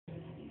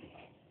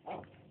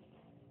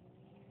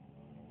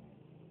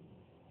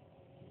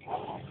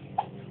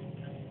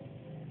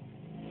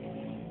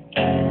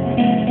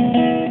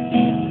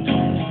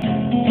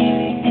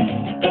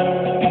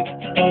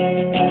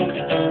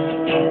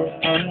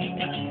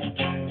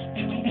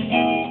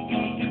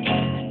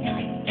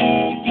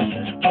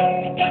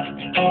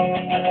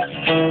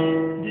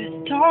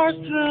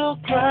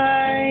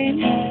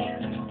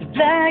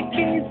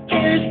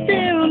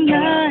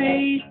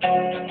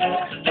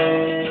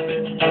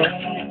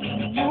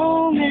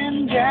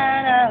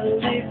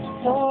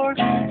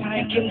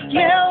can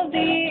smell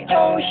the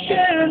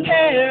ocean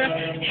air.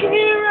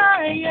 Here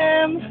I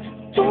am,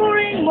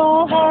 pouring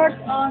my heart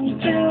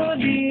onto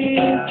the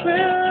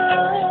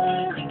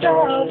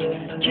rooftop.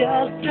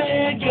 Just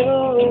let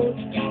go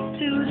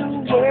to the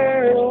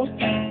world.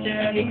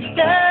 That's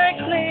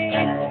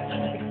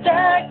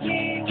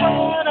exactly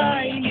what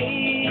I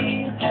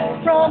need.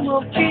 From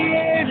up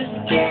here to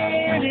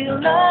city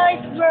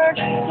lights burn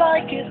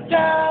like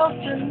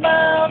 1,000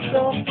 miles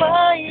of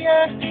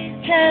fire,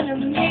 and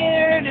I'm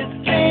here to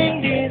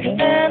sing this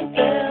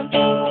anthem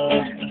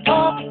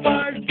of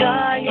our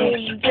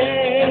dying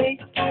day.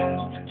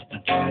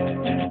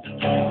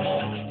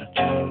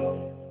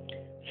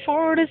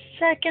 For the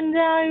second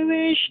I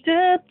wish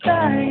the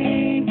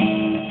time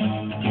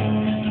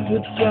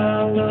would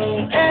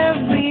swallow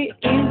every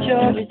inch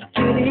of its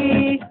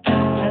beauty.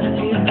 As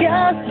you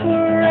gasp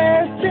for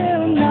air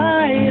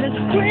tonight, I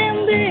scream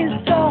this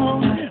song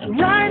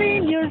right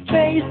in your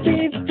face.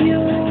 If you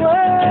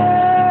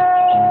were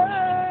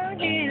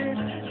here,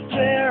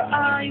 swear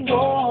I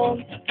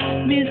won't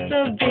miss a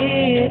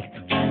beat,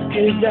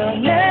 'cause I'll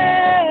never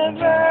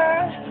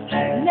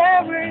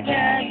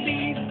had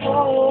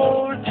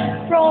before.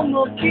 From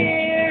up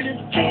here to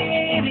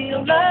city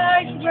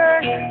lights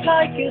burn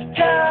like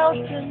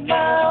 1,000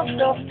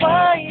 miles of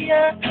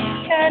fire,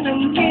 and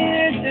I'm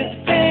here to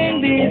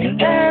sing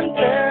this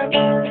anthem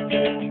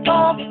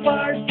of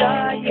our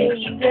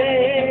dying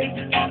day,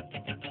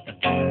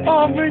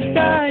 of our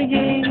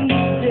dying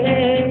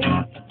day,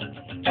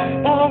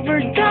 of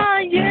our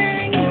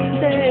dying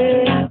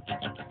day,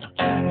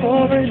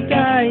 of our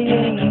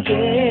dying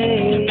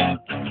day.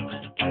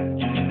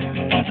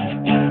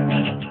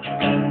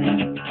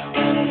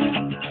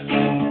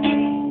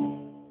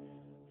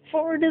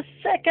 For the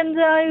second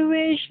I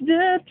wish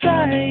the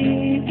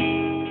tide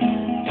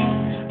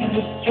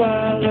would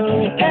swallow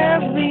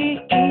every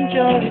inch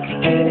of its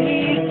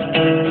beauty.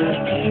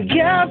 You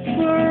got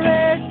for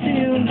rest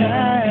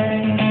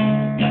tonight.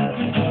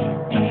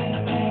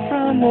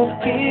 From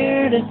up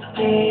here to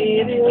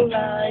city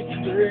lights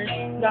burn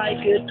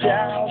like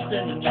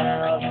 1,000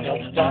 miles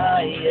of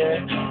fire,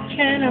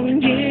 and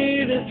I'm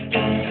here to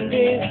sing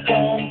this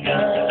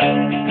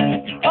anthem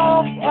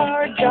of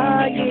our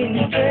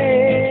dying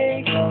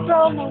day.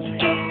 From up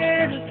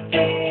here to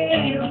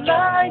city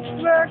lights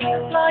burn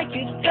like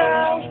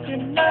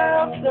 1,000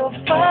 miles of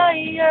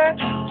fire,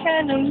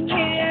 and I'm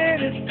here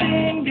to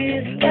sing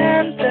this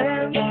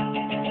anthem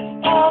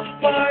of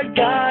our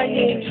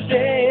dying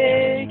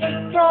day.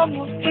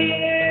 From up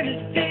here to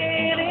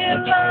city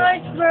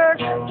lights burn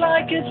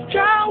like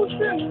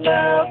 1,000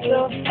 miles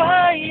of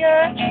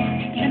fire,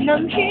 and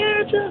I'm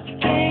here to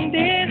sing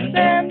this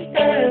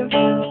anthem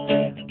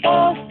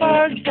of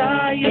our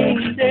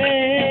dying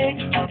day,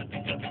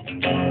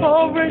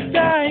 over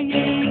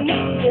dying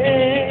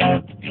day,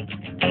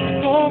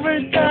 over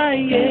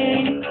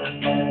dying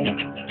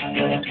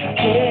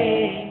day.